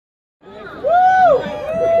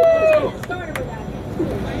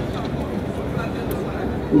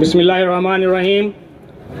Bismillahirrahmanirrahim.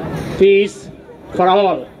 Peace for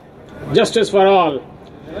all, justice for all.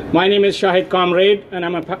 My name is Shahid Comrade, and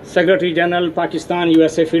I'm a Secretary General, Pakistan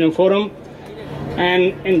USA Freedom Forum.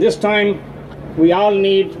 And in this time, we all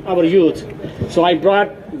need our youth. So I brought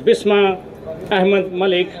Bisma Ahmed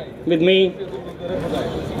Malik with me.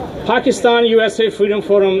 Pakistan USA Freedom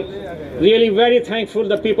Forum, really very thankful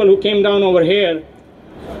the people who came down over here.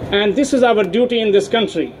 And this is our duty in this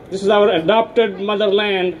country. This is our adopted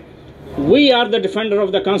motherland. We are the defender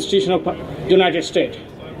of the Constitution of the United States.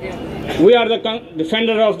 We are the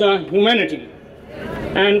defender of the humanity.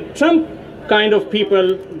 And Trump kind of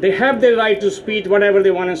people, they have the right to speak whatever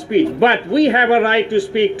they want to speak. But we have a right to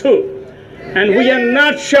speak too. And we are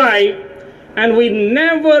not shy. And we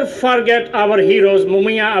never forget our heroes,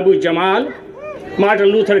 Mumia Abu Jamal, Martin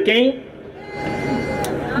Luther King,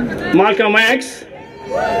 Malcolm X,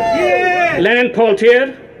 Lenin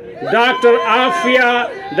Poltier, Dr. Afia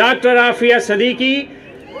Siddiqui,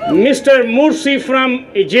 Mr. Morsi from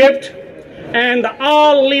Egypt, and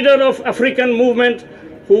all leaders of African movement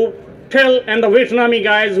who tell, and the Vietnamese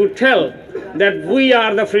guys who tell that we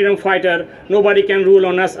are the freedom fighter, nobody can rule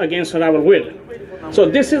on us against our will. So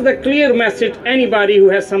this is the clear message, anybody who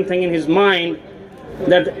has something in his mind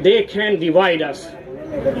that they can divide us.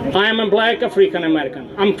 I am a black African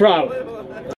American, I'm proud.